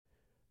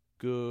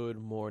Good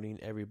morning,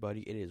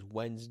 everybody. It is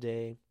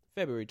Wednesday,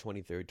 February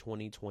 23rd,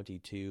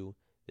 2022.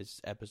 This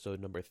is episode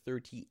number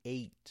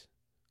 38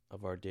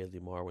 of our Daily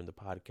Marwin, the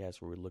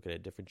podcast where we look at a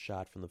different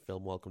shot from the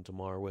film Welcome to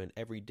Marwin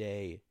every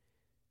day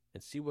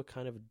and see what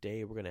kind of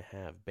day we're going to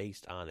have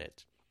based on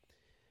it.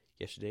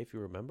 Yesterday, if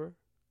you remember,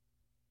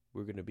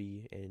 we're going to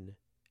be an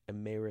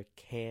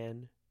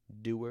American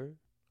doer,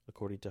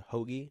 according to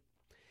Hoagie.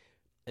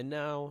 And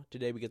now,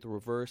 today, we get the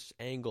reverse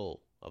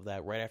angle of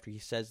that right after he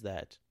says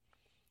that.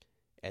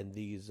 And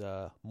these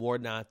more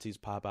Nazis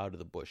pop out of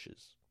the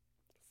bushes.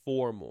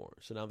 4 more.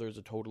 So now there's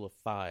a total of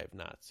 5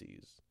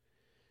 Nazis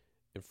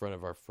in front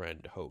of our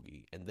friend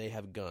Hoagie. And they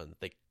have guns.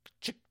 They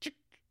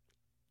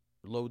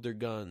load their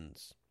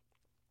guns.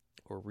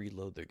 Or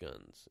reload their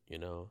guns, you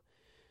know.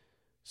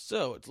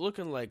 So it's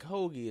looking like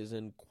Hoagie is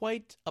in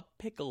quite a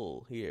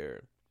pickle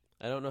here.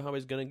 I don't know how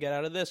he's going to get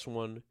out of this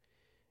one.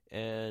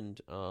 And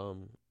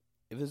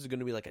if this is going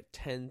to be like a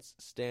tense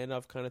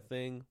standoff kind of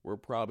thing, we're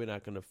probably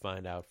not going to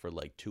find out for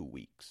like 2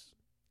 weeks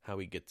how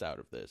he gets out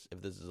of this.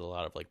 If this is a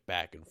lot of like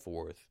back and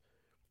forth,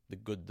 the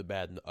good, the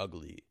bad, and the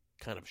ugly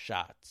kind of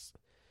shots.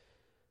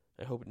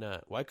 I hope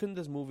not. Why couldn't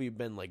this movie have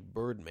been like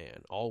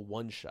Birdman, all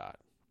one shot?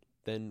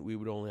 Then we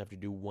would only have to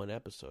do 1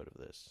 episode of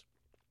this.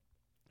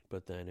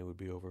 But then it would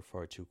be over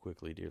far too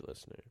quickly, dear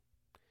listener.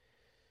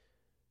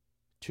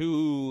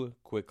 Too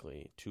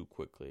quickly.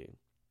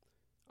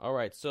 All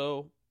right,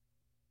 so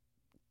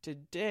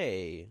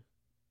today,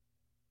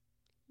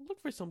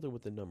 look for something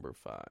with the number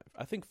 5.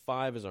 I think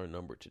 5 is our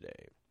number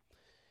today.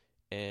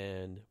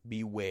 And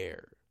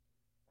beware,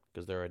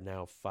 because there are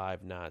now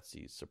 5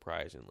 Nazis,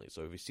 surprisingly.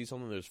 So if you see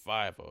something there's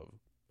 5 of,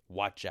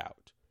 watch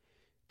out.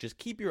 Just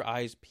keep your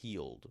eyes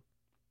peeled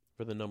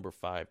for the number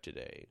 5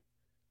 today.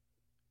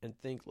 And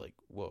think like,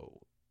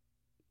 whoa,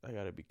 I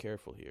gotta be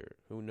careful here.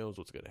 Who knows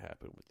what's gonna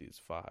happen with these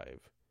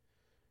 5,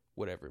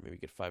 whatever, maybe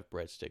get 5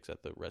 breadsticks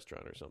at the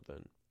restaurant or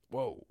something.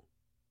 Whoa.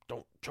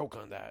 Don't choke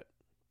on that.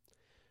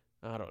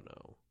 I don't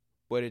know.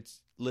 But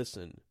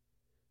listen,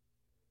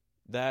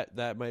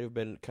 that might have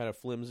been kind of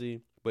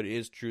flimsy, but it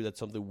is true that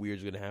something weird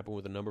is going to happen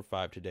with the number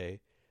 5 today.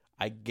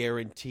 I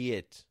guarantee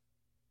it.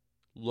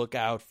 Look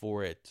out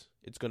for it.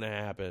 It's going to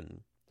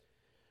happen.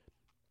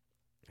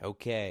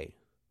 Okay,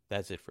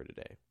 that's it for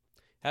today.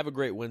 Have a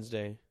great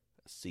Wednesday.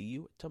 See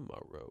you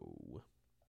tomorrow.